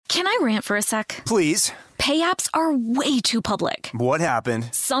Can I rant for a sec? Please. Pay apps are way too public. What happened?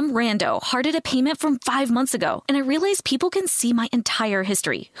 Some rando hearted a payment from 5 months ago, and I realized people can see my entire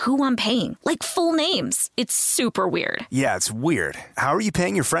history, who I'm paying, like full names. It's super weird. Yeah, it's weird. How are you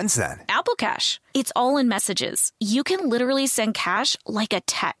paying your friends then? Apple Cash. It's all in messages. You can literally send cash like a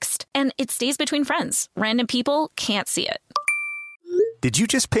text, and it stays between friends. Random people can't see it. Did you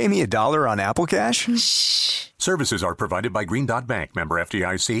just pay me $1 on Apple Cash? Shh. Services are provided by Green Dot Bank, member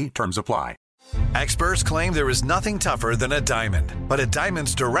FDIC. Terms apply. Experts claim there is nothing tougher than a diamond. But at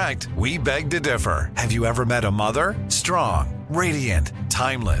Diamonds Direct, we beg to differ. Have you ever met a mother? Strong, radiant,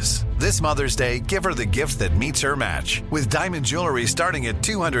 timeless. This Mother's Day, give her the gift that meets her match. With diamond jewelry starting at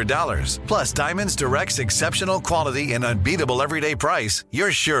 $200. Plus Diamonds Direct's exceptional quality and unbeatable everyday price,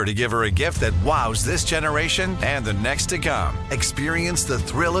 you're sure to give her a gift that wows this generation and the next to come. Experience the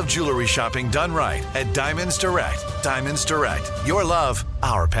thrill of jewelry shopping done right at Diamonds Direct. Diamonds Direct. Your love,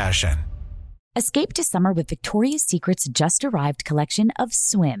 our passion. Escape to summer with Victoria's Secret's just-arrived collection of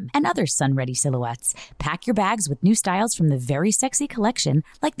swim and other sun-ready silhouettes. Pack your bags with new styles from the Very Sexy collection,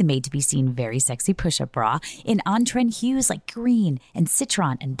 like the made-to-be-seen Very Sexy push-up bra, in on-trend hues like green and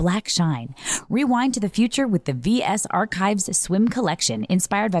citron and black shine. Rewind to the future with the VS Archives swim collection,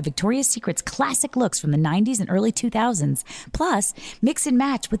 inspired by Victoria's Secret's classic looks from the 90s and early 2000s. Plus, mix and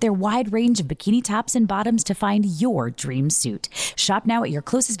match with their wide range of bikini tops and bottoms to find your dream suit. Shop now at your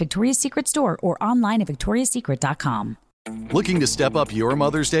closest Victoria's Secret store or online at victoriassecret.com. Looking to step up your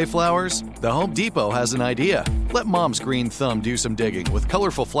Mother's Day flowers? The Home Depot has an idea. Let Mom's green thumb do some digging with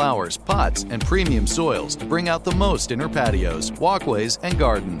colorful flowers, pots, and premium soils to bring out the most in her patios, walkways, and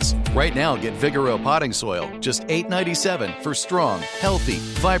gardens. Right now, get Vigoro potting soil, just $8.97 for strong, healthy,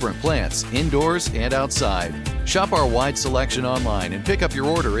 vibrant plants indoors and outside. Shop our wide selection online and pick up your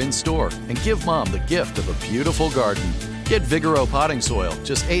order in-store and give Mom the gift of a beautiful garden. Get Vigoro potting soil,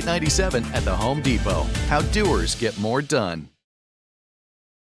 just $8.97 at the Home Depot. How doers get more done.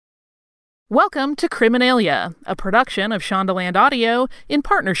 Welcome to Criminalia, a production of Shondaland Audio in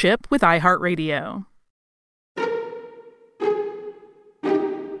partnership with iHeartRadio.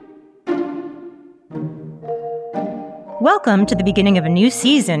 Welcome to the beginning of a new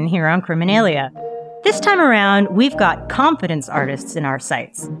season here on Criminalia. This time around, we've got confidence artists in our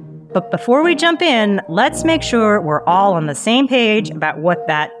sights. But before we jump in, let's make sure we're all on the same page about what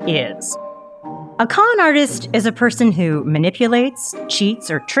that is. A con artist is a person who manipulates, cheats,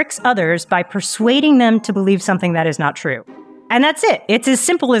 or tricks others by persuading them to believe something that is not true. And that's it. It's as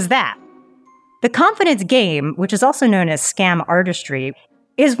simple as that. The confidence game, which is also known as scam artistry,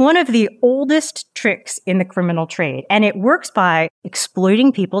 is one of the oldest tricks in the criminal trade, and it works by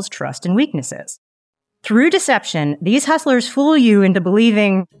exploiting people's trust and weaknesses. Through deception, these hustlers fool you into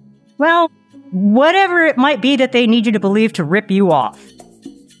believing, well, whatever it might be that they need you to believe to rip you off.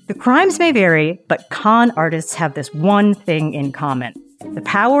 The crimes may vary, but con artists have this one thing in common: the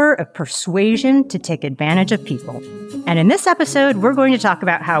power of persuasion to take advantage of people. And in this episode, we're going to talk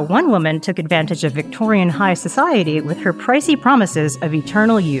about how one woman took advantage of Victorian high society with her pricey promises of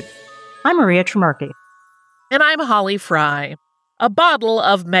eternal youth. I'm Maria Tremarchi. And I'm Holly Fry. A bottle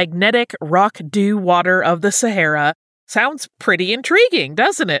of magnetic rock dew water of the Sahara sounds pretty intriguing,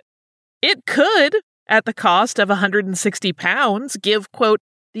 doesn't it? It could, at the cost of £160, give, quote,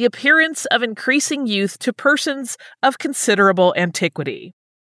 the appearance of increasing youth to persons of considerable antiquity.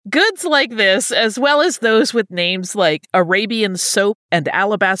 Goods like this, as well as those with names like Arabian soap and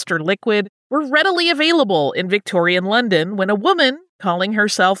alabaster liquid, were readily available in Victorian London when a woman, calling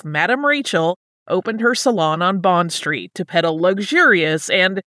herself Madame Rachel, opened her salon on Bond Street to peddle luxurious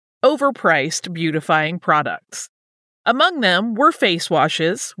and overpriced beautifying products. Among them were face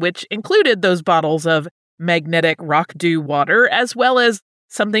washes, which included those bottles of magnetic rock dew water, as well as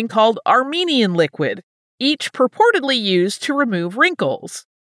something called Armenian liquid, each purportedly used to remove wrinkles.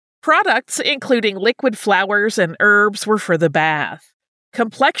 Products including liquid flowers and herbs were for the bath.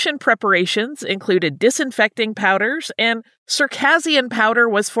 Complexion preparations included disinfecting powders, and Circassian powder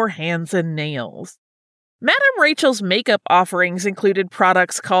was for hands and nails. Madame Rachel's makeup offerings included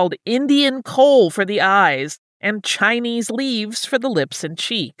products called Indian kohl for the eyes and Chinese leaves for the lips and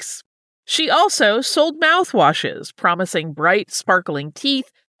cheeks. She also sold mouthwashes, promising bright, sparkling teeth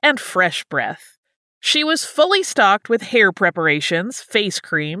and fresh breath. She was fully stocked with hair preparations, face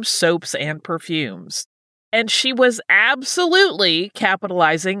creams, soaps, and perfumes. And she was absolutely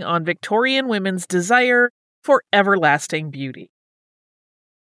capitalizing on Victorian women's desire for everlasting beauty.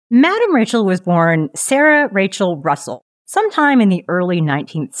 Madame Rachel was born Sarah Rachel Russell sometime in the early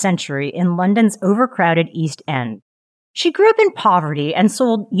 19th century in London's overcrowded East End. She grew up in poverty and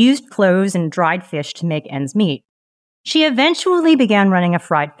sold used clothes and dried fish to make ends meet. She eventually began running a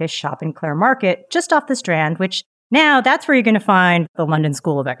fried fish shop in Clare Market, just off the Strand, which now that's where you're going to find the London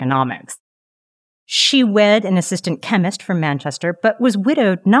School of Economics. She wed an assistant chemist from Manchester, but was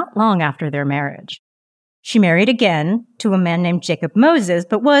widowed not long after their marriage. She married again to a man named Jacob Moses,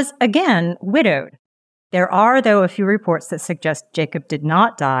 but was again widowed. There are, though, a few reports that suggest Jacob did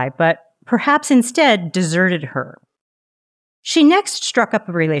not die, but perhaps instead deserted her. She next struck up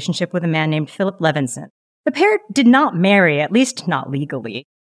a relationship with a man named Philip Levinson. The pair did not marry, at least not legally.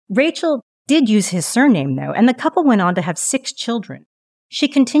 Rachel did use his surname, though, and the couple went on to have 6 children. She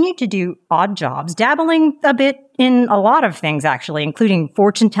continued to do odd jobs, dabbling a bit in a lot of things, actually, including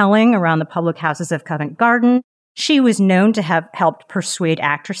fortune-telling around the public houses of Covent Garden. She was known to have helped persuade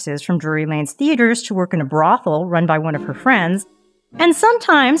actresses from Drury Lane's theaters to work in a brothel run by one of her friends, and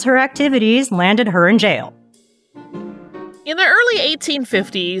sometimes her activities landed her in jail. In the early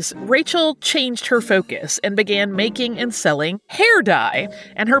 1850s, Rachel changed her focus and began making and selling hair dye,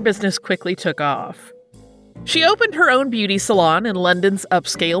 and her business quickly took off. She opened her own beauty salon in London's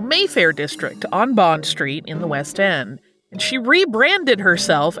upscale Mayfair district on Bond Street in the West End, and she rebranded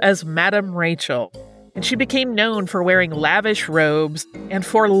herself as Madame Rachel, and she became known for wearing lavish robes and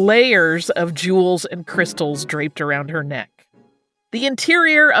for layers of jewels and crystals draped around her neck. The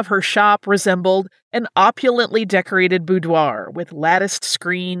interior of her shop resembled an opulently decorated boudoir with latticed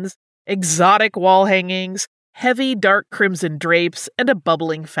screens, exotic wall hangings, heavy dark crimson drapes, and a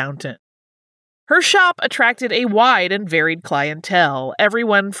bubbling fountain. Her shop attracted a wide and varied clientele,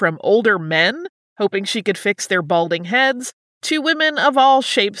 everyone from older men, hoping she could fix their balding heads, to women of all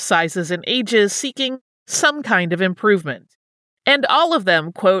shapes, sizes, and ages seeking some kind of improvement. And all of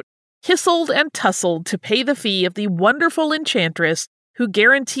them, quote, hissled and tussled to pay the fee of the wonderful enchantress who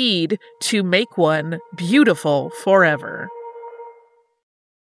guaranteed to make one beautiful forever.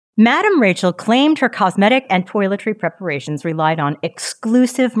 Madame Rachel claimed her cosmetic and toiletry preparations relied on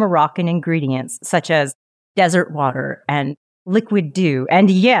exclusive Moroccan ingredients such as desert water and liquid dew. And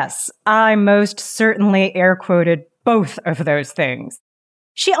yes, I most certainly air quoted both of those things.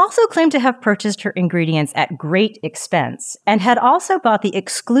 She also claimed to have purchased her ingredients at great expense and had also bought the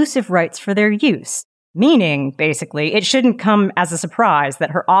exclusive rights for their use, meaning, basically, it shouldn't come as a surprise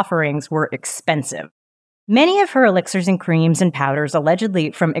that her offerings were expensive. Many of her elixirs and creams and powders,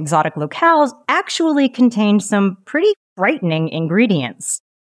 allegedly from exotic locales, actually contained some pretty frightening ingredients.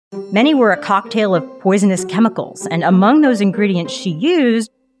 Many were a cocktail of poisonous chemicals, and among those ingredients she used,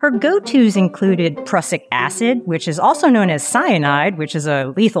 her go-tos included prussic acid, which is also known as cyanide, which is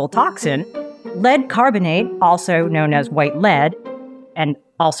a lethal toxin, lead carbonate, also known as white lead, and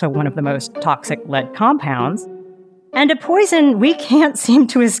also one of the most toxic lead compounds, and a poison we can't seem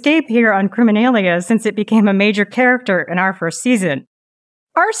to escape here on Criminalia since it became a major character in our first season: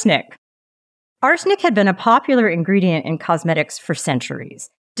 arsenic. Arsenic had been a popular ingredient in cosmetics for centuries.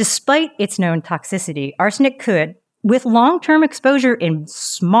 Despite its known toxicity, arsenic could, with long-term exposure in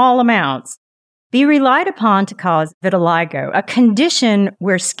small amounts, be relied upon to cause vitiligo, a condition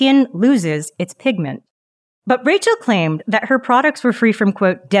where skin loses its pigment. But Rachel claimed that her products were free from,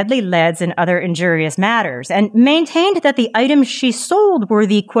 quote, deadly leads and other injurious matters, and maintained that the items she sold were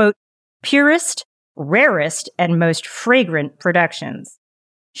the, quote, purest, rarest, and most fragrant productions.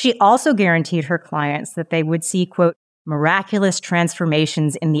 She also guaranteed her clients that they would see, quote, miraculous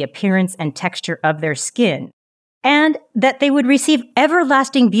transformations in the appearance and texture of their skin, and that they would receive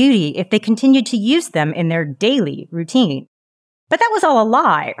everlasting beauty if they continued to use them in their daily routine. But that was all a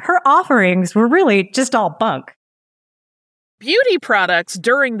lie. Her offerings were really just all bunk. Beauty products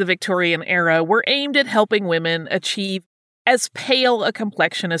during the Victorian era were aimed at helping women achieve as pale a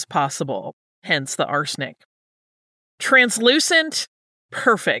complexion as possible, hence the arsenic. Translucent,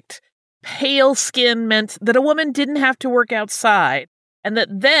 perfect. Pale skin meant that a woman didn't have to work outside, and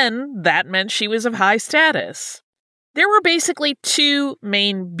that meant she was of high status. There were basically 2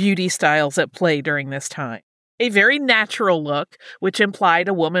 main beauty styles at play during this time. A very natural look, which implied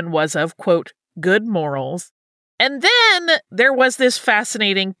a woman was of, quote, good morals. And then there was this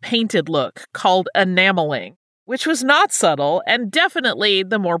fascinating painted look called enameling, which was not subtle and definitely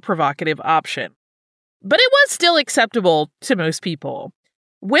the more provocative option. But it was still acceptable to most people.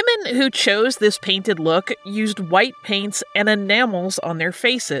 Women who chose this painted look used white paints and enamels on their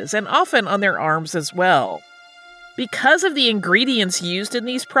faces, and often on their arms as well. Because of the ingredients used in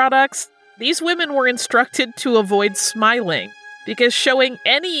these products, these women were instructed to avoid smiling, because showing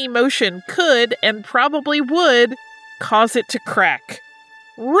any emotion could, and probably would, cause it to crack,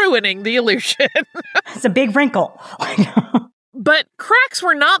 ruining the illusion. It's a big wrinkle. But cracks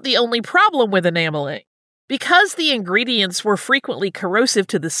were not the only problem with enameling. Because the ingredients were frequently corrosive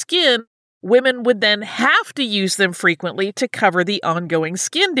to the skin, Women would then have to use them frequently to cover the ongoing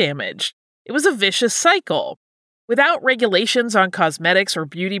skin damage. It was a vicious cycle. Without regulations on cosmetics or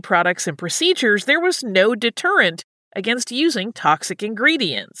beauty products and procedures, there was no deterrent against using toxic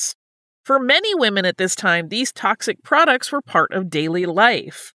ingredients. For many women at this time, these toxic products were part of daily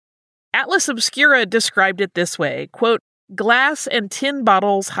life. Atlas Obscura described it this way, quote, "Glass and tin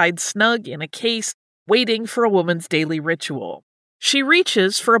bottles hide snug in a case, waiting for a woman's daily ritual. She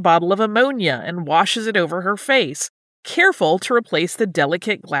reaches for a bottle of ammonia and washes it over her face, careful to replace the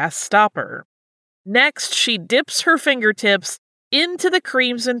delicate glass stopper. Next, she dips her fingertips into the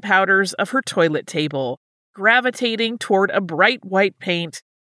creams and powders of her toilet table, gravitating toward a bright white paint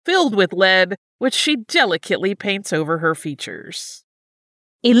filled with lead, which she delicately paints over her features."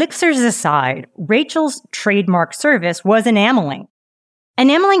 Elixirs aside, Rachel's trademark service was enameling.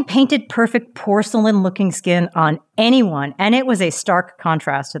 Enameling painted perfect porcelain-looking skin on anyone, and it was a stark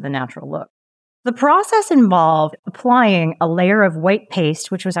contrast to the natural look. The process involved applying a layer of white paste,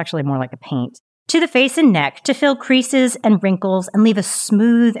 which was actually more like a paint, to the face and neck to fill creases and wrinkles and leave a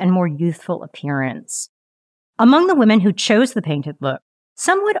smooth and more youthful appearance. Among the women who chose the painted look,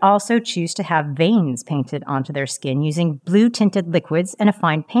 some would also choose to have veins painted onto their skin using blue-tinted liquids and a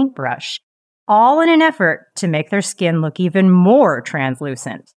fine paintbrush, all in an effort to make their skin look even more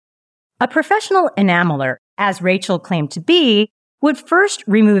translucent. A professional enameler, as Rachel claimed to be, would first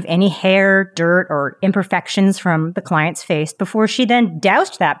remove any hair, dirt, or imperfections from the client's face before she then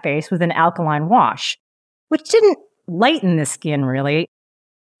doused that face with an alkaline wash, which didn't lighten the skin, really.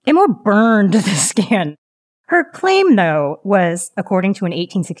 It more burned the skin. Her claim, though, was, according to an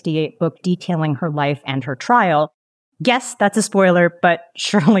 1868 book detailing her life and her trial, yes, that's a spoiler, but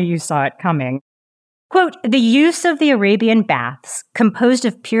surely you saw it coming. Quote, "The use of the Arabian baths, composed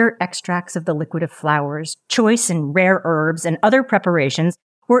of pure extracts of the liquid of flowers, choice and rare herbs, and other preparations,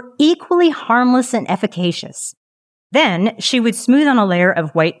 were equally harmless and efficacious. Then she would smooth on a layer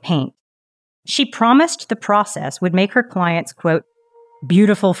of white paint. She promised the process would make her clients, quote,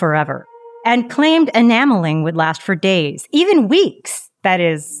 beautiful forever, and claimed enameling would last for days, even weeks. That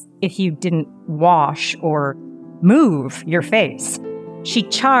is, if you didn't wash or move your face. She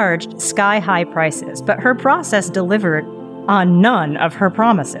charged sky-high prices, but her process delivered on none of her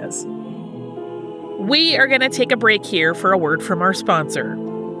promises." We are going to take a break here for a word from our sponsor.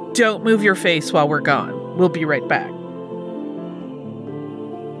 Don't move your face while we're gone. We'll be right back.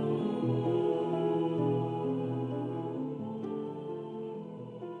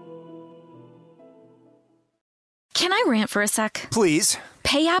 Can I rant for a sec? Please.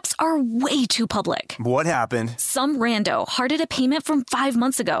 Pay apps are way too public. What happened? Some rando hearted a payment from 5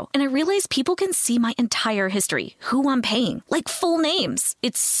 months ago, and I realized people can see my entire history, who I'm paying, like full names.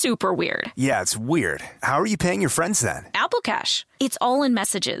 It's super weird. Yeah, it's weird. How are you paying your friends then? Apple Cash. It's all in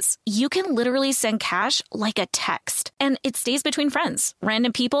messages. You can literally send cash like a text, and it stays between friends.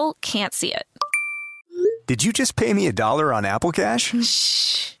 Random people can't see it. Did you just pay me $1 on Apple Cash?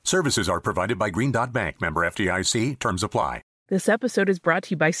 Shh. Services are provided by Green Dot Bank, member FDIC. Terms apply. This episode is brought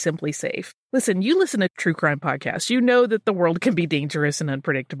to you by Simply Safe. Listen, you listen to true crime podcasts. You know that the world can be dangerous and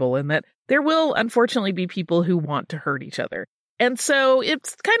unpredictable, and that there will, unfortunately, be people who want to hurt each other. And so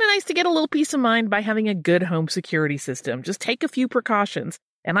it's kind of nice to get a little peace of mind by having a good home security system. Just take a few precautions,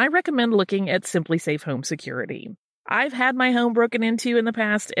 and I recommend looking at Simply Safe Home Security. I've had my home broken into in the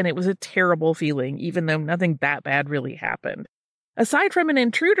past, and it was a terrible feeling, even though nothing that bad really happened. Aside from an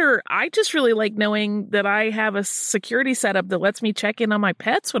intruder, I just really like knowing that I have a security setup that lets me check in on my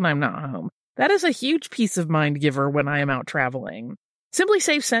pets when I'm not home. That is a huge peace of mind giver when I am out traveling. Simply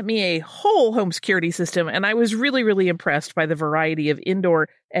Safe sent me a whole home security system, and I was really, really impressed by the variety of indoor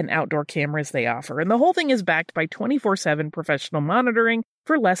and outdoor cameras they offer. And the whole thing is backed by 24/7 professional monitoring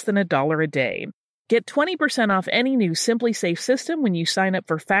for less than $1 a day. Get 20% off any new Simply Safe system when you sign up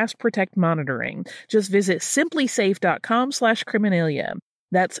for Fast Protect monitoring. Just visit simplysafe.com/criminalia.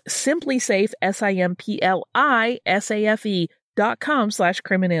 That's simplysafe,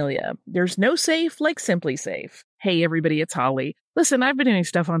 SIMPLISAFE.com/criminalia. There's no safe like Simply Safe. Hey everybody, it's Holly. Listen, I've been doing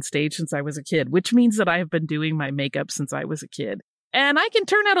stuff on stage since I was a kid, which means that I have been doing my makeup since I was a kid. And I can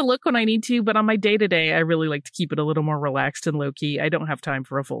turn out a look when I need to, but on my day-to-day, I really like to keep it a little more relaxed and low-key. I don't have time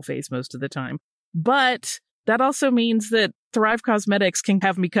for a full face most of the time. But that also means that Thrive Cosmetics can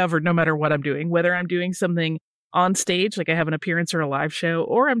have me covered no matter what I'm doing, whether I'm doing something on stage, like I have an appearance or a live show,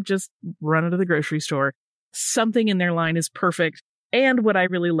 or I'm just running to the grocery store. Something in their line is perfect. And what I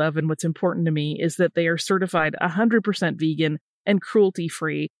really love and what's important to me is that they are certified 100% vegan and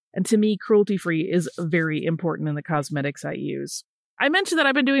cruelty-free. And to me, cruelty-free is very important in the cosmetics I use. I mentioned that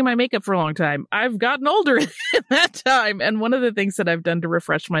I've been doing my makeup for a long time. I've gotten older in that time. And one of the things that I've done to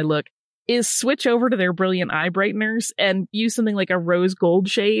refresh my look is switch over to their brilliant eye brighteners and use something like a rose gold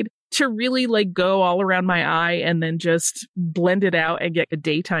shade to really like go all around my eye and then just blend it out and get a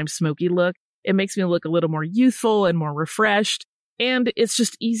daytime smoky look. It makes me look a little more youthful and more refreshed. And it's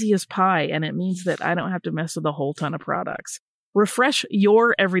just easy as pie. And it means that I don't have to mess with a whole ton of products. Refresh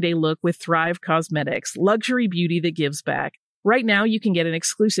your everyday look with Thrive Causemetics, luxury beauty that gives back. Right now, you can get an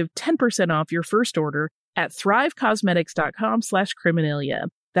exclusive 10% off your first order at thrivecosmetics.com/Criminalia.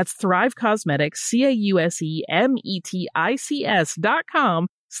 That's Thrive Causemetics,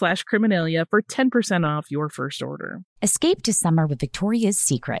 CAUSEMETICS.com/Criminalia for 10% off your first order. Escape to summer with Victoria's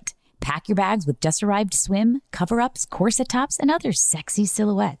Secret. Pack your bags with just-arrived swim, cover-ups, corset tops, and other sexy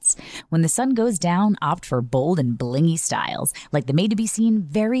silhouettes. When the sun goes down, opt for bold and blingy styles, like the made-to-be-seen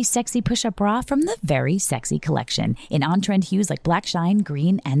Very Sexy Push-Up Bra from the Very Sexy collection, in on-trend hues like black shine,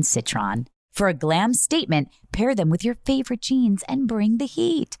 green, and citron. For a glam statement, pair them with your favorite jeans and bring the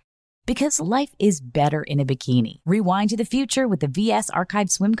heat. Because life is better in a bikini. Rewind to the future with the VS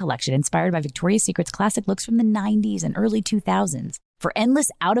Archive Swim Collection inspired by Victoria's Secret's classic looks from the 90s and early 2000s. For endless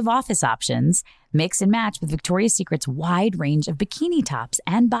out-of-office options, mix and match with Victoria's Secret's wide range of bikini tops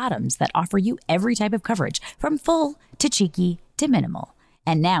and bottoms that offer you every type of coverage, from full to cheeky to minimal.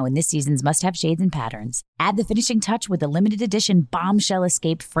 And now, in this season's must-have shades and patterns, add the finishing touch with the limited edition Bombshell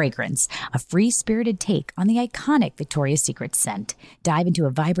Escape fragrance, a free-spirited take on the iconic Victoria's Secret scent. Dive into a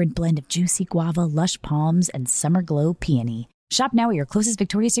vibrant blend of juicy guava, lush palms, and summer glow peony. Shop now at your closest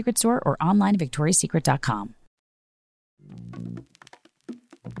Victoria's Secret store or online at victoriassecret.com.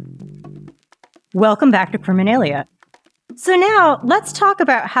 Welcome back to Criminalia. So now, let's talk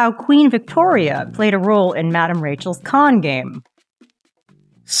about how Queen Victoria played a role in Madame Rachel's con game.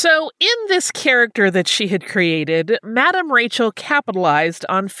 So, in this character that she had created, Madame Rachel capitalized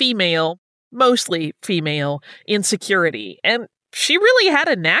on mostly female, insecurity, and she really had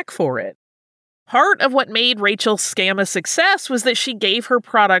a knack for it. Part of what made Rachel's scam a success was that she gave her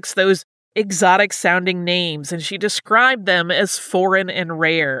products those exotic-sounding names, and she described them as foreign and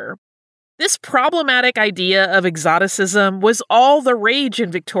rare. This problematic idea of exoticism was all the rage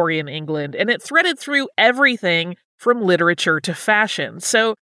in Victorian England, and it threaded through everything from literature to fashion.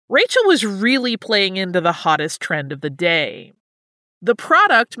 So Rachel was really playing into the hottest trend of the day. The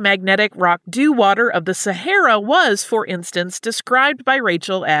product Magnetic Rock Dew Water of the Sahara was, for instance, described by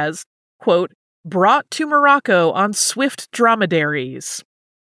Rachel as, quote, brought to Morocco on swift dromedaries.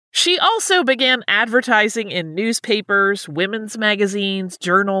 She also began advertising in newspapers, women's magazines,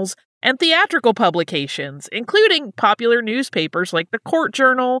 journals, and theatrical publications, including popular newspapers like the Court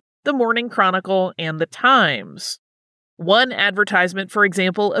Journal, the Morning Chronicle, and the Times. One advertisement, for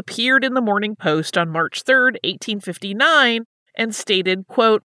example, appeared in the Morning Post on March 3rd, 1859, and stated,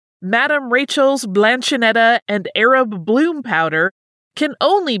 quote, Madame Rachel's Blanchinetta and Arab Bloom Powder can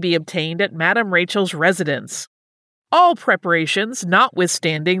only be obtained at Madame Rachel's residence. All preparations,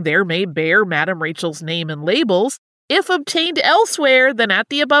 notwithstanding there may bear Madame Rachel's name and labels, if obtained elsewhere than at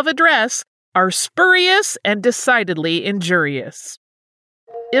the above address, are spurious and decidedly injurious.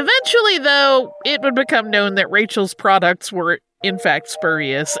 Eventually, though, it would become known that Rachel's products were, in fact,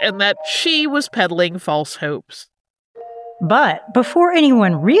 spurious, and that she was peddling false hopes. But before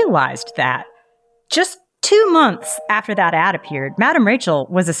anyone realized that, just 2 months after that ad appeared, Madame Rachel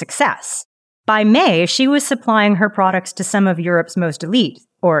was a success. By May, she was supplying her products to some of Europe's most elite,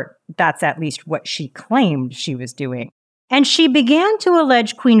 or that's at least what she claimed she was doing. And she began to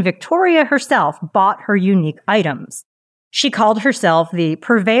allege Queen Victoria herself bought her unique items. She called herself the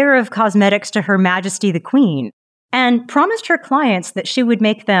purveyor of cosmetics to Her Majesty the Queen, and promised her clients that she would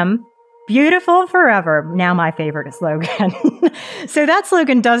make them beautiful forever. Now my favorite slogan. So that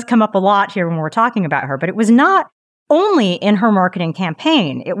slogan does come up a lot here when we're talking about her, but it was not only in her marketing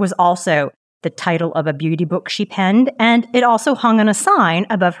campaign. It was also the title of a beauty book she penned, and it also hung on a sign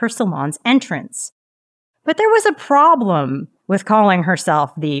above her salon's entrance. But there was a problem with calling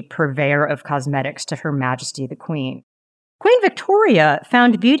herself the purveyor of cosmetics to Her Majesty the Queen. Queen Victoria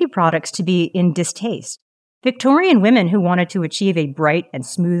found beauty products to be in distaste. Victorian women who wanted to achieve a bright and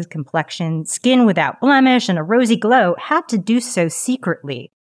smooth complexion, skin without blemish, and a rosy glow had to do so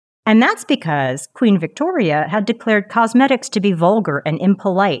secretly. And that's because Queen Victoria had declared cosmetics to be vulgar and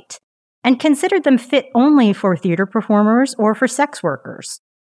impolite, and considered them fit only for theater performers or for sex workers.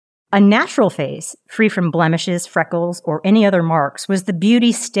 A natural face, free from blemishes, freckles, or any other marks, was the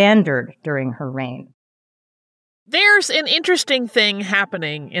beauty standard during her reign. There's an interesting thing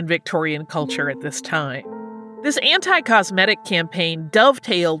happening in Victorian culture at this time. This anti-cosmetic campaign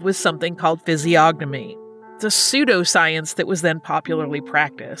dovetailed with something called physiognomy. It's a pseudoscience that was then popularly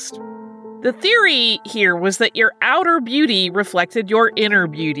practiced. The theory here was that your outer beauty reflected your inner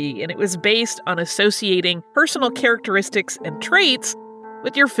beauty, and it was based on associating personal characteristics and traits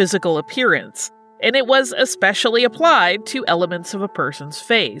with your physical appearance. And it was especially applied to elements of a person's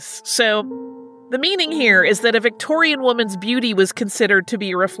face. So, the meaning here is that a Victorian woman's beauty was considered to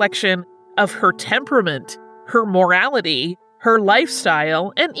be a reflection of her temperament, her morality, her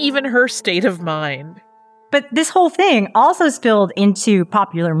lifestyle, and even her state of mind. But this whole thing also spilled into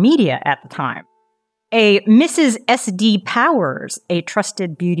popular media at the time. A Mrs. S.D. Powers, a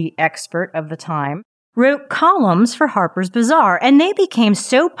trusted beauty expert of the time, wrote columns for Harper's Bazaar, and they became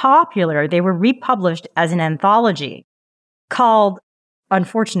so popular they were republished as an anthology. Called,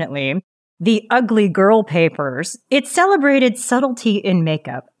 unfortunately, The Ugly Girl Papers. It celebrated subtlety in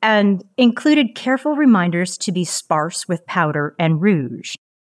makeup and included careful reminders to be sparse with powder and rouge.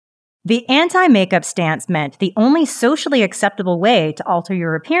 The anti-makeup stance meant the only socially acceptable way to alter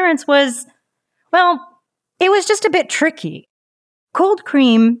your appearance was, well, it was just a bit tricky. Cold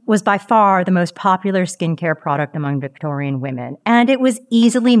cream was by far the most popular skincare product among Victorian women, and it was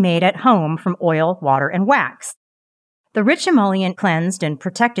easily made at home from oil, water, and wax. The rich emollient cleansed and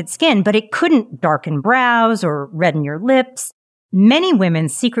protected skin, but it couldn't darken brows or redden your lips. Many women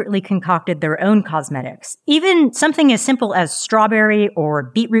secretly concocted their own cosmetics. Even something as simple as strawberry or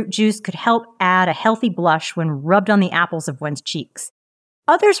beetroot juice could help add a healthy blush when rubbed on the apples of one's cheeks.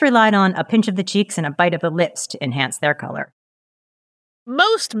 Others relied on a pinch of the cheeks and a bite of the lips to enhance their color.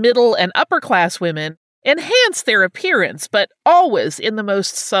 Most middle and upper class women enhanced their appearance, but always in the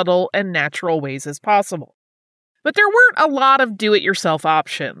most subtle and natural ways as possible. But there weren't a lot of do-it-yourself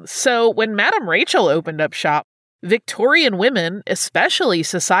options, so when Madame Rachel opened up shop, Victorian women, especially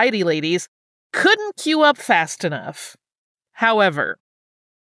society ladies, couldn't queue up fast enough. However,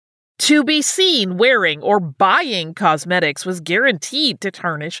 to be seen wearing or buying cosmetics was guaranteed to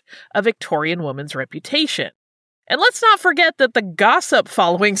tarnish a Victorian woman's reputation. And let's not forget that the gossip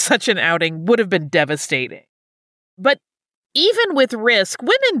following such an outing would have been devastating. But even with risk,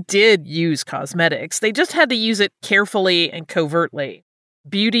 women did use cosmetics. They just had to use it carefully and covertly.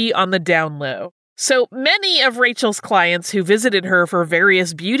 Beauty on the down low. So many of Rachel's clients who visited her for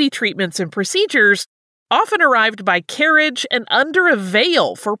various beauty treatments and procedures often arrived by carriage and under a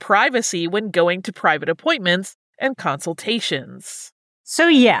veil for privacy when going to private appointments and consultations. So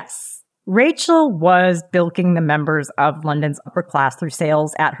yes, Rachel was bilking the members of London's upper class through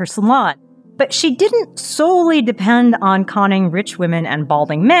sales at her salon. But she didn't solely depend on conning rich women and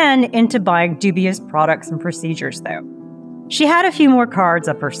balding men into buying dubious products and procedures, though. She had a few more cards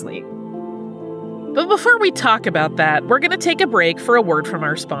up her sleeve. But before we talk about that, we're going to take a break for a word from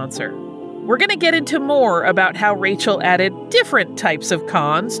our sponsor. We're going to get into more about how Rachel added different types of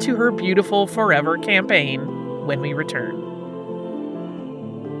cons to her Beautiful Forever campaign when we return.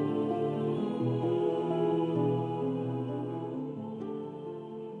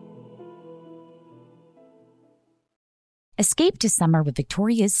 Escape to summer with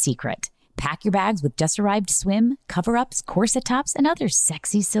Victoria's Secret. Pack your bags with just-arrived swim, cover-ups, corset tops, and other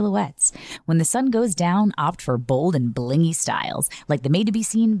sexy silhouettes. When the sun goes down, opt for bold and blingy styles, like the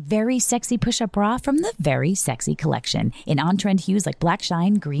made-to-be-seen Very Sexy Push-Up Bra from the Very Sexy collection, in on-trend hues like black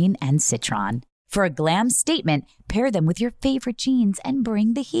shine, green, and citron. For a glam statement, pair them with your favorite jeans and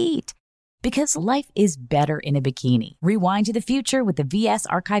bring the heat. Because life is better in a bikini. Rewind to the future with the VS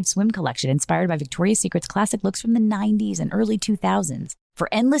Archive Swim Collection, inspired by Victoria's Secret's classic looks from the 90s and early 2000s. For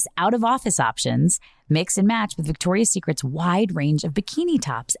endless out-of-office options, mix and match with Victoria's Secret's wide range of bikini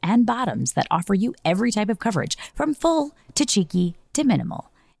tops and bottoms that offer you every type of coverage, from full to cheeky to minimal.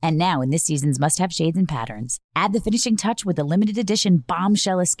 And now in this season's must-have shades and patterns, add the finishing touch with the limited edition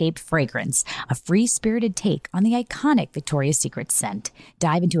Bombshell Escape fragrance, a free-spirited take on the iconic Victoria's Secret scent.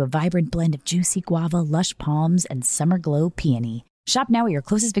 Dive into a vibrant blend of juicy guava, lush palms, and summer glow peony. Shop now at your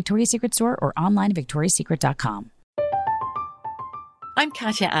closest Victoria's Secret store or online at victoriassecret.com. I'm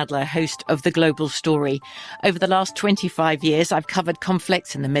Katya Adler, host of The Global Story. Over the last 25 years, I've covered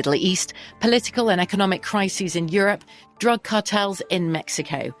conflicts in the Middle East, political and economic crises in Europe, drug cartels in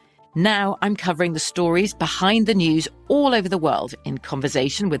Mexico. Now I'm covering the stories behind the news all over the world in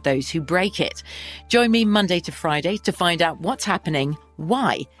conversation with those who break it. Join me Monday to Friday to find out what's happening,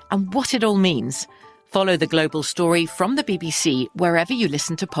 why, and what it all means. Follow The Global Story from the BBC wherever you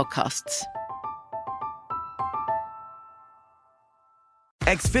listen to podcasts.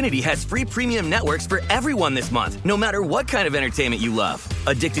 Xfinity has free premium networks for everyone this month, no matter what kind of entertainment you love.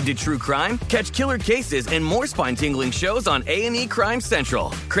 Addicted to true crime? Catch killer cases and more spine-tingling shows on A&E Crime Central.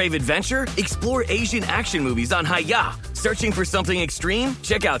 Crave adventure? Explore Asian action movies on Hi-YAH. Searching for something extreme?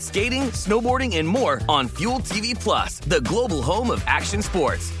 Check out skating, snowboarding, and more on Fuel TV Plus, the global home of action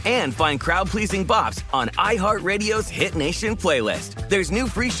sports. And find crowd-pleasing bops on iHeartRadio's Hit Nation playlist. There's new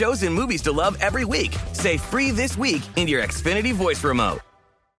free shows and movies to love every week. Say free this week in your Xfinity voice remote.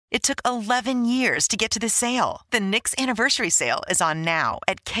 It took 11 years to get to this sale. The Knix Anniversary Sale is on now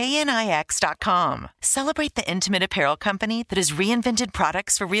at knix.com. Celebrate the intimate apparel company that has reinvented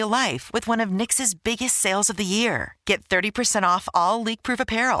products for real life with one of Knix's biggest sales of the year. Get 30% off all leak-proof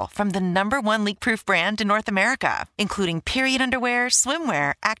apparel from the #1 leak-proof brand in North America, including period underwear,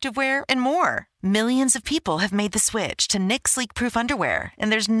 swimwear, activewear, and more. Millions of people have made the switch to Knix leak-proof underwear,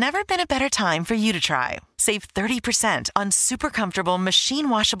 and there's never been a better time for you to try. Save 30% on super comfortable,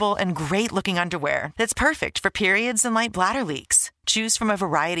 machine-washable, and great-looking underwear that's perfect for periods and light bladder leaks. Choose from a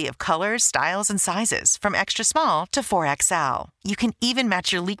variety of colors, styles, and sizes, from extra small to 4XL. You can even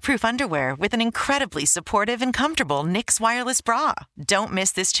match your leak-proof underwear with an incredibly supportive and comfortable Knix wireless bra. Don't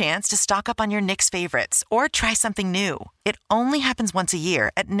miss this chance to stock up on your Knix favorites or try something new. It only happens once a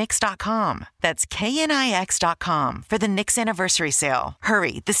year at Knix.com. That's knix.com for the Knix Anniversary Sale.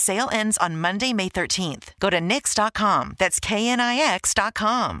 Hurry, the sale ends on Monday, May 13th. Go to Knix.com. That's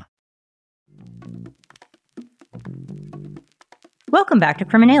knix.com. Welcome back to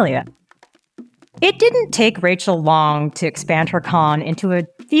Criminalia. It didn't take Rachel long to expand her con into a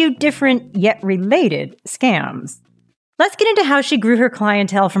few different yet related scams. Let's get into how she grew her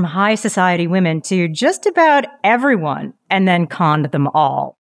clientele from high society women to just about everyone and then conned them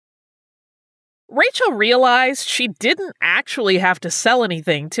all. Rachel realized she didn't actually have to sell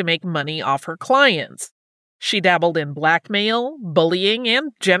anything to make money off her clients. She dabbled in blackmail, bullying,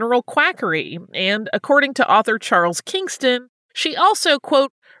 and general quackery, and according to author Charles Kingston, she also,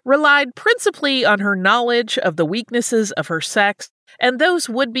 quote, relied principally on her knowledge of the weaknesses of her sex and those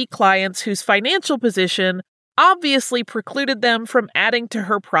would-be clients whose financial position obviously precluded them from adding to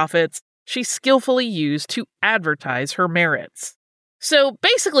her profits she skillfully used to advertise her merits. So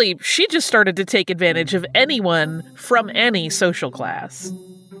basically, she just started to take advantage of anyone from any social class.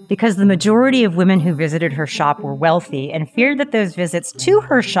 Because the majority of women who visited her shop were wealthy and feared that those visits to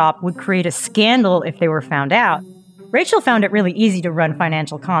her shop would create a scandal if they were found out, Rachel found it really easy to run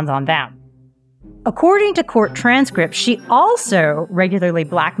financial cons on them. According to court transcripts, she also regularly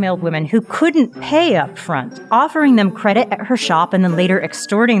blackmailed women who couldn't pay up front, offering them credit at her shop and then later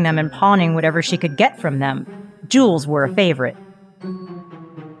extorting them and pawning whatever she could get from them. Jewels were a favorite.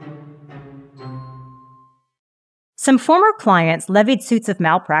 Some former clients levied suits of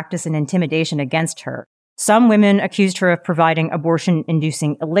malpractice and intimidation against her. Some women accused her of providing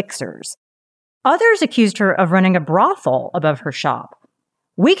abortion-inducing elixirs. Others accused her of running a brothel above her shop.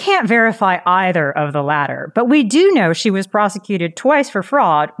 We can't verify either of the latter, but we do know she was prosecuted twice for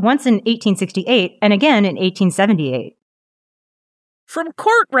fraud, once in 1868 and again in 1878. From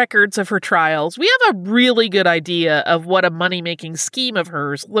court records of her trials, we have a really good idea of what a money-making scheme of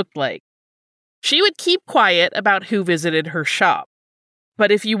hers looked like. She would keep quiet about who visited her shop.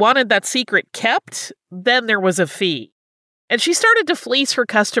 But if you wanted that secret kept, then there was a fee. And she started to fleece her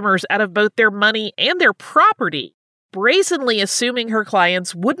customers out of both their money and their property, brazenly assuming her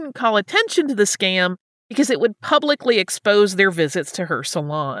clients wouldn't call attention to the scam because it would publicly expose their visits to her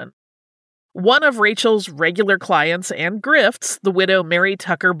salon. One of Rachel's regular clients and grifts, the widow Mary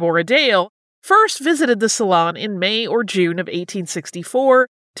Tucker Borradaile, first visited the salon in May or June of 1864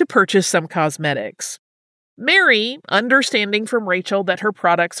 to purchase some cosmetics. Mary, understanding from Rachel that her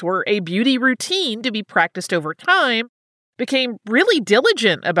products were a beauty routine to be practiced over time, became really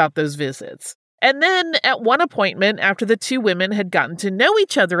diligent about those visits. And then, at one appointment, after the two women had gotten to know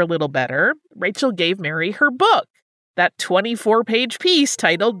each other a little better, Rachel gave Mary her book, that 24-page piece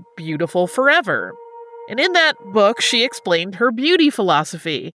titled Beautiful Forever. And in that book, she explained her beauty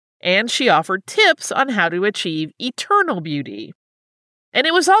philosophy, and she offered tips on how to achieve eternal beauty. And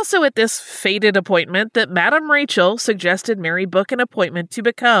it was also at this fated appointment that Madame Rachel suggested Mary book an appointment to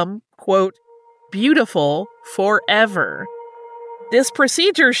become, quote, beautiful forever. This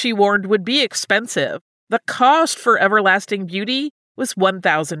procedure, she warned, would be expensive. The cost for everlasting beauty was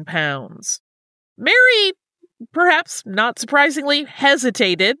 £1,000. Mary, perhaps not surprisingly,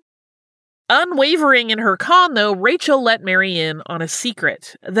 hesitated. Unwavering in her con, though, Rachel let Mary in on a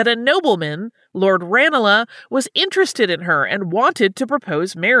secret, that a nobleman, Lord Ranelagh, was interested in her and wanted to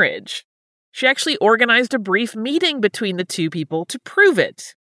propose marriage. She actually organized a brief meeting between the two people to prove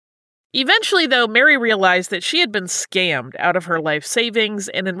it. Eventually, though, Mary realized that she had been scammed out of her life savings,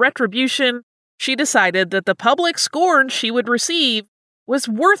 and in retribution, she decided that the public scorn she would receive was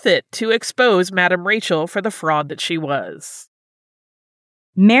worth it to expose Madame Rachel for the fraud that she was.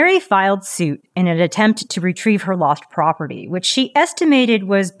 Mary filed suit in an attempt to retrieve her lost property, which she estimated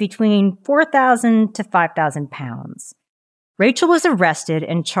was between 4,000 to 5,000 pounds. Rachel was arrested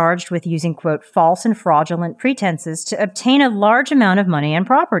and charged with using, quote, false and fraudulent pretenses to obtain a large amount of money and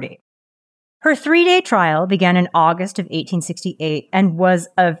property. Her 3-day trial began in August of 1868 and was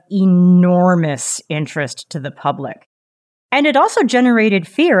of enormous interest to the public. And it also generated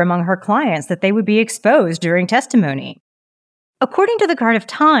fear among her clients that they would be exposed during testimony. According to the Cardiff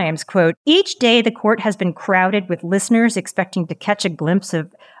Times, quote, each day the court has been crowded with listeners expecting to catch a glimpse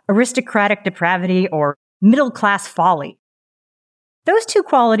of aristocratic depravity or middle-class folly. Those two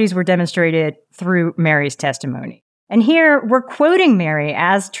qualities were demonstrated through Mary's testimony. And here we're quoting Mary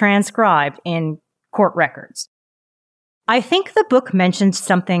as transcribed in court records. I think the book mentioned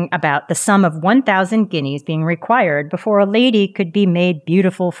something about the sum of 1,000 guineas being required before a lady could be made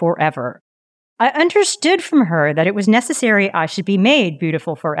beautiful forever. I understood from her that it was necessary I should be made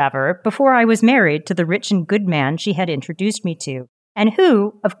beautiful forever before I was married to the rich and good man she had introduced me to, and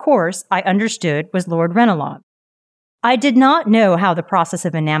who, of course, I understood was Lord Ranelagh. I did not know how the process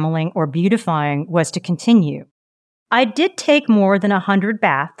of enameling or beautifying was to continue. I did take more than 100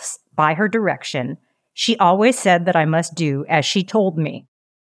 baths by her direction. She always said that I must do as she told me.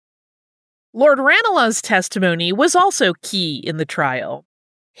 Lord Ranelagh's testimony was also key in the trial.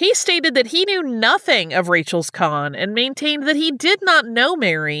 He stated that he knew nothing of Rachel's con and maintained that he did not know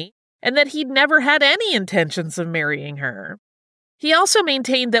Mary and that he'd never had any intentions of marrying her. He also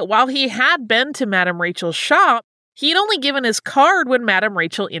maintained that while he had been to Madame Rachel's shop, he had only given his card when Madame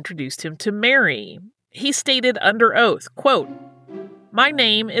Rachel introduced him to Mary. He stated under oath, quote, "My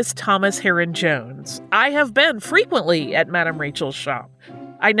name is Thomas Heron Jones. I have been frequently at Madame Rachel's shop.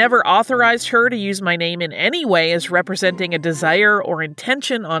 I never authorized her to use my name in any way as representing a desire or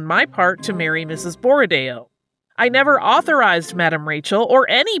intention on my part to marry Mrs. Borradaile. I never authorized Madame Rachel or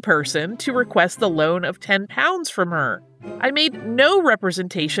any person to request the loan of £10 from her. I made no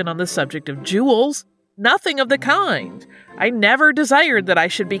representation on the subject of jewels, nothing of the kind. I never desired that I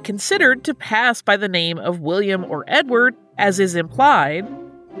should be considered to pass by the name of William or Edward, as is implied.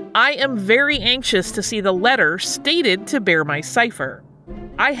 I am very anxious to see the letter stated to bear my cipher.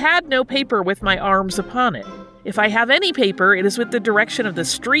 I had no paper with my arms upon it. If I have any paper, it is with the direction of the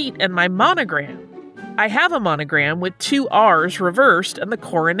street and my monogram. I have a monogram with 2 R's reversed and the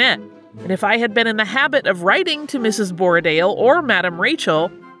coronet, and if I had been in the habit of writing to Mrs. Borradaile or Madame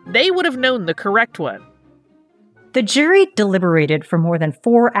Rachel, they would have known the correct one." The jury deliberated for more than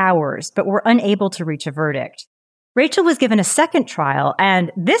 4 hours, but were unable to reach a verdict. Rachel was given a second trial,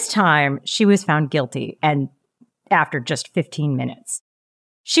 and this time she was found guilty, and after just 15 minutes.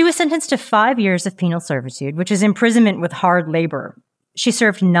 She was sentenced to 5 years of penal servitude, which is imprisonment with hard labor. She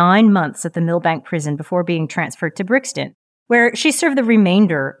served 9 months at the Millbank prison before being transferred to Brixton, where she served the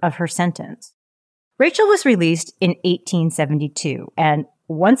remainder of her sentence. Rachel was released in 1872, and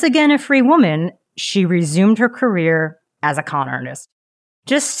once again a free woman, she resumed her career as a con artist.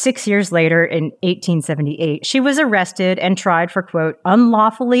 Just 6 years later, in 1878, she was arrested and tried for, quote,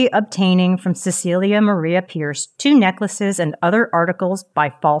 unlawfully obtaining from Cecilia Maria Pierce 2 necklaces and other articles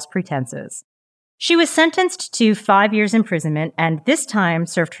by false pretenses. She was sentenced to 5 years imprisonment and this time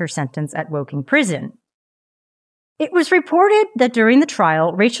served her sentence at Woking Prison. It was reported that during the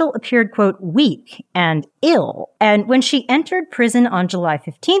trial, Rachel appeared, quote, weak and ill, and when she entered prison on July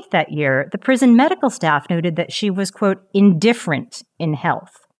 15th that year, the prison medical staff noted that she was, quote, indifferent in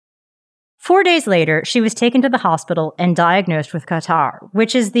health. 4 days later, she was taken to the hospital and diagnosed with catarrh,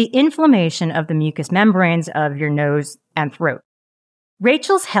 which is the inflammation of the mucous membranes of your nose and throat.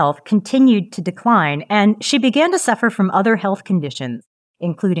 Rachel's health continued to decline, and she began to suffer from other health conditions,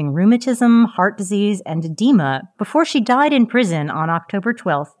 including rheumatism, heart disease, and edema, before she died in prison on October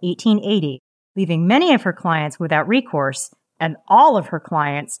 12, 1880, leaving many of her clients without recourse and all of her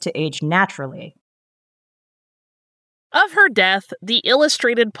clients to age naturally. Of her death, the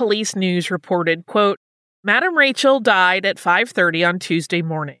Illustrated Police News reported, quote, Madame Rachel died at 5:30 on Tuesday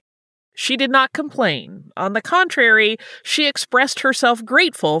morning. She did not complain. On the contrary, she expressed herself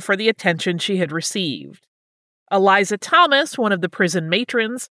grateful for the attention she had received. Eliza Thomas, one of the prison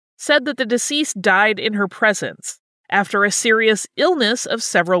matrons, said that the deceased died in her presence after a serious illness of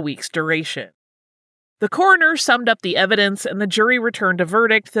several weeks' duration. The coroner summed up the evidence and the jury returned a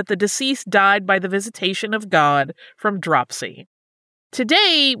verdict that the deceased died by the visitation of God from dropsy.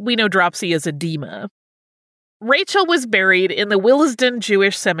 Today, we know dropsy as edema. Rachel was buried in the Willesden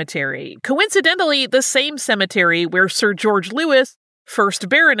Jewish Cemetery, coincidentally the same cemetery where Sir George Lewis, 1st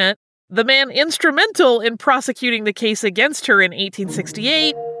Baronet, the man instrumental in prosecuting the case against her in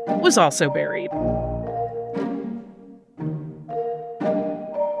 1868, was also buried.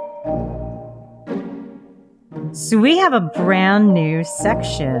 So we have a brand new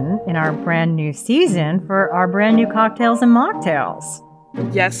section in our brand new season for our brand new cocktails and mocktails.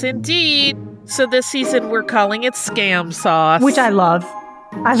 Yes, indeed. So this season we're calling it Scam Sauce. Which I love.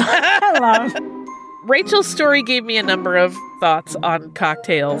 I love. Rachel's story gave me a number of thoughts on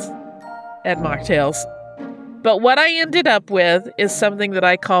cocktails and mocktails. But what I ended up with is something that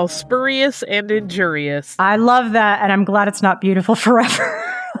I call spurious and injurious. I love that, and I'm glad it's not beautiful forever.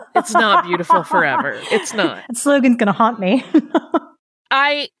 It's not beautiful forever. It's not. That slogan's going to haunt me.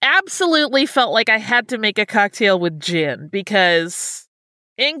 I absolutely felt like I had to make a cocktail with gin because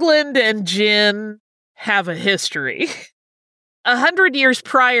England and gin have a history. 100 years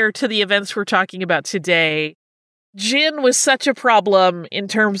prior to the events we're talking about today, gin was such a problem in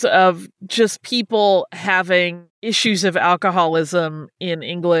terms of just people having issues of alcoholism in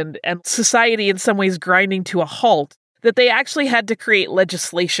England and society in some ways grinding to a halt that they actually had to create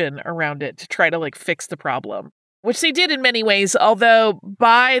legislation around it to try to fix the problem, which they did in many ways, although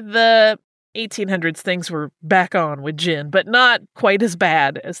by the 1800s things were back on with gin, but not quite as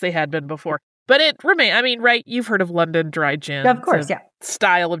bad as they had been before. But it remained, I mean, right, you've heard of London dry gin. Of course, yeah.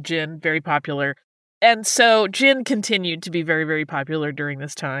 Style of gin, very popular. And so gin continued to be very, very popular during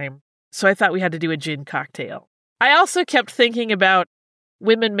this time. So I thought we had to do a gin cocktail. I also kept thinking about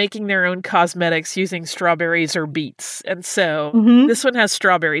women making their own cosmetics using strawberries or beets. And so this one has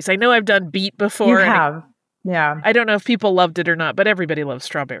strawberries. I know I've done beet before. You have. Yeah. I don't know if people loved it or not, but everybody loves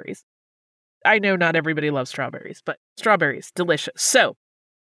strawberries. I know not everybody loves strawberries, but strawberries, delicious. So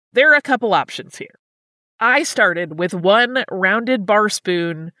there are a couple options here. I started with 1 rounded bar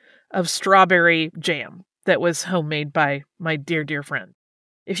spoon of strawberry jam that was homemade by my dear, dear friend.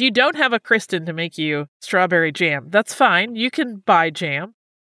 If you don't have a Kristen to make you strawberry jam, that's fine. You can buy jam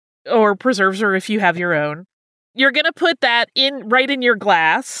or preserves, or if you have your own. You're going to put that right in your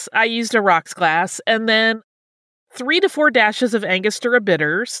glass. I used a rocks glass, and then 3 to 4 dashes of Angostura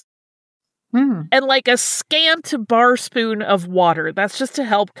bitters, and a scant bar spoon of water. That's just to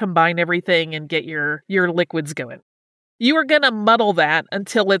help combine everything and get your liquids going. You are going to muddle that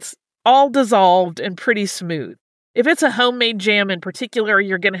until it's all dissolved and pretty smooth. If it's a homemade jam in particular,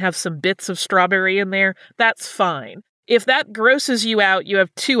 you're going to have some bits of strawberry in there. That's fine. If that grosses you out, you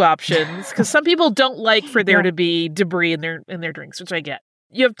have 2 options, because some people don't like for there to be debris in their drinks, which I get.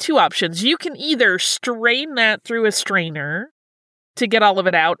 You have 2 options. You can either strain that through a strainer to get all of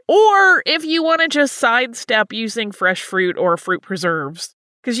it out, or if you want to just sidestep using fresh fruit or fruit preserves,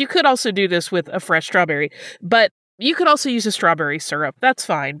 because you could also do this with a fresh strawberry, but you could also use a strawberry syrup. That's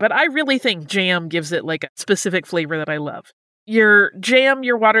fine. But I really think jam gives it a specific flavor that I love. Your jam,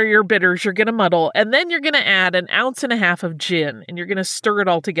 your water, your bitters, you're going to muddle, and then you're going to add 1.5 ounces of gin, and you're going to stir it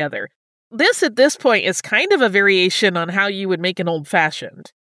all together. This, at this point, is kind of a variation on how you would make an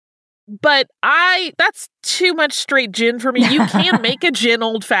old-fashioned. But that's too much straight gin for me. You can make a gin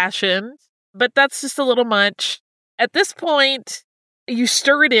old-fashioned, but that's just a little much. At this point, you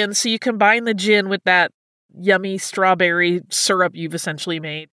stir it in so you combine the gin with that yummy strawberry syrup you've essentially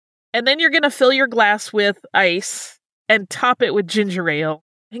made. And then you're going to fill your glass with ice and top it with ginger ale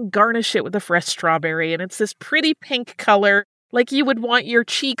and garnish it with a fresh strawberry. And it's this pretty pink color, like you would want your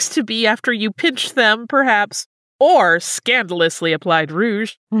cheeks to be after you pinch them, perhaps, or scandalously applied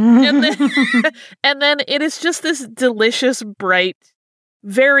rouge. And then it is just this delicious, bright,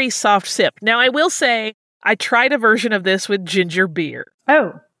 very soft sip. Now, I will say, I tried a version of this with ginger beer.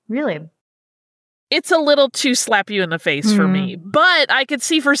 Oh, really? It's a little too slap you in the face for me, but I could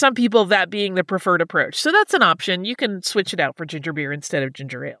see for some people that being the preferred approach. So that's an option. You can switch it out for ginger beer instead of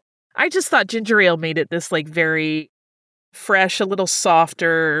ginger ale. I just thought ginger ale made it this very fresh, a little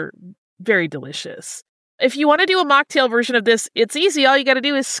softer, very delicious. If you want to do a mocktail version of this, it's easy. All you got to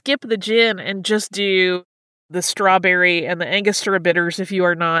do is skip the gin and just do the strawberry and the Angostura bitters if you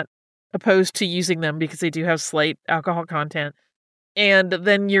are not opposed to using them, because they do have slight alcohol content. And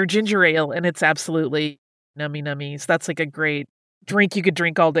then your ginger ale, and it's absolutely nummies. That's a great drink you could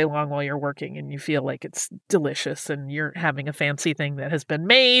drink all day long while you're working, and you feel like it's delicious, and you're having a fancy thing that has been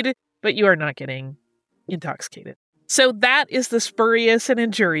made, but you are not getting intoxicated. So that is the spurious and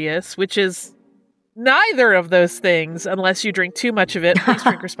injurious, which is neither of those things unless you drink too much of it. Please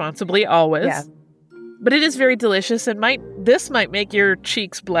drink responsibly, always. Yeah. But it is very delicious, and this might make your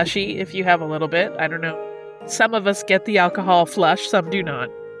cheeks blushy if you have a little bit. I don't know. Some of us get the alcohol flush, some do not.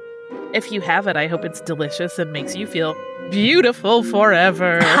 If you have it, I hope it's delicious and makes you feel beautiful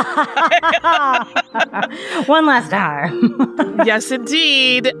forever. One last time. Yes,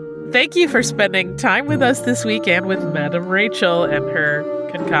 indeed. Thank you for spending time with us this weekend with Madame Rachel and her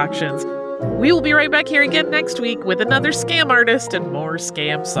concoctions. We will be right back here again next week with another scam artist and more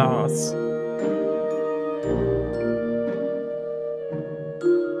scam sauce.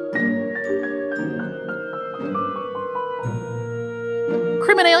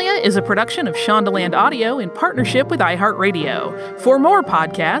 Criminalia is a production of Shondaland Audio in partnership with iHeartRadio. For more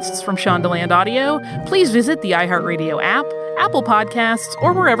podcasts from Shondaland Audio, please visit the iHeartRadio app, Apple Podcasts,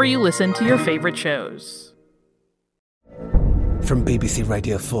 or wherever you listen to your favorite shows. From BBC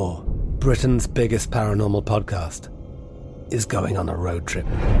Radio 4, Britain's biggest paranormal podcast is going on a road trip.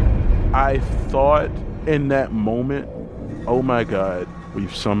 I thought in that moment, oh my God,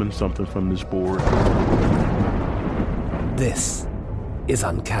 we've summoned something from this board. This is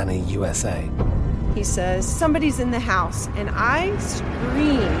Uncanny USA. He says, somebody's in the house, and I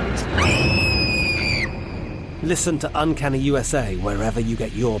screamed. Listen to Uncanny USA wherever you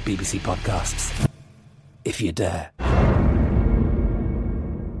get your BBC podcasts, if you dare.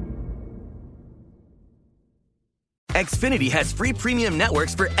 Xfinity has free premium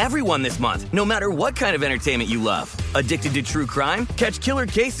networks for everyone this month, no matter what kind of entertainment you love. Addicted to true crime? Catch killer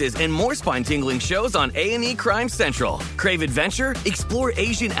cases and more spine-tingling shows on A&E Crime Central. Crave adventure? Explore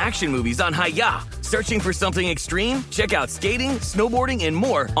Asian action movies on Hi-YAH. Searching for something extreme? Check out skating, snowboarding, and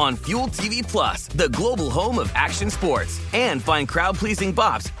more on Fuel TV Plus, the global home of action sports. And find crowd-pleasing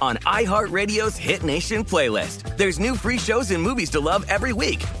bops on iHeartRadio's Hit Nation playlist. There's new free shows and movies to love every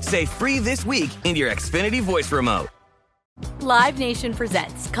week. Say free this week in your Xfinity voice remote. Live Nation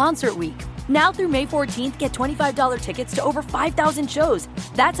presents Concert Week. Now through May 14th, get $25 tickets to over 5,000 shows.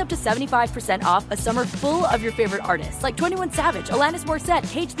 That's up to 75% off a summer full of your favorite artists like 21 Savage, Alanis Morissette,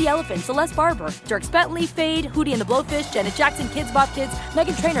 Cage the Elephant, Celeste Barber, Dierks Bentley, Fade, Hootie and the Blowfish, Janet Jackson, Kidz Bop Kids,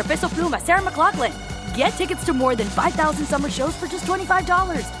 Meghan Trainor, Peso Pluma, Sarah McLachlan. Get tickets to more than 5,000 summer shows for just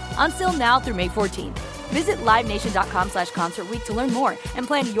 $25. Until now through May 14th. Visit LiveNation.com/Concert Week to learn more and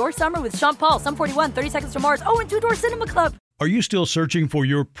plan your summer with Sean Paul, Sum 41, 30 Seconds to Mars, and Two Door Cinema Club. Are you still searching for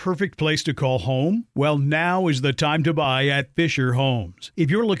your perfect place to call home? Well, now is the time to buy at Fisher Homes. If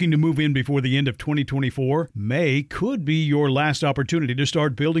you're looking to move in before the end of 2024, May could be your last opportunity to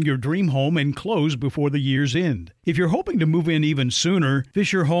start building your dream home and close before the year's end. If you're hoping to move in even sooner,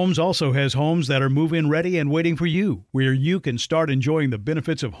 Fisher Homes also has homes that are move-in ready and waiting for you, where you can start enjoying the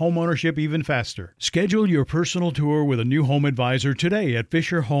benefits of homeownership even faster. Schedule your personal tour with a new home advisor today at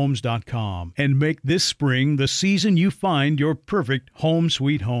FisherHomes.com and make this spring the season you find your perfect home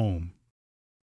sweet home.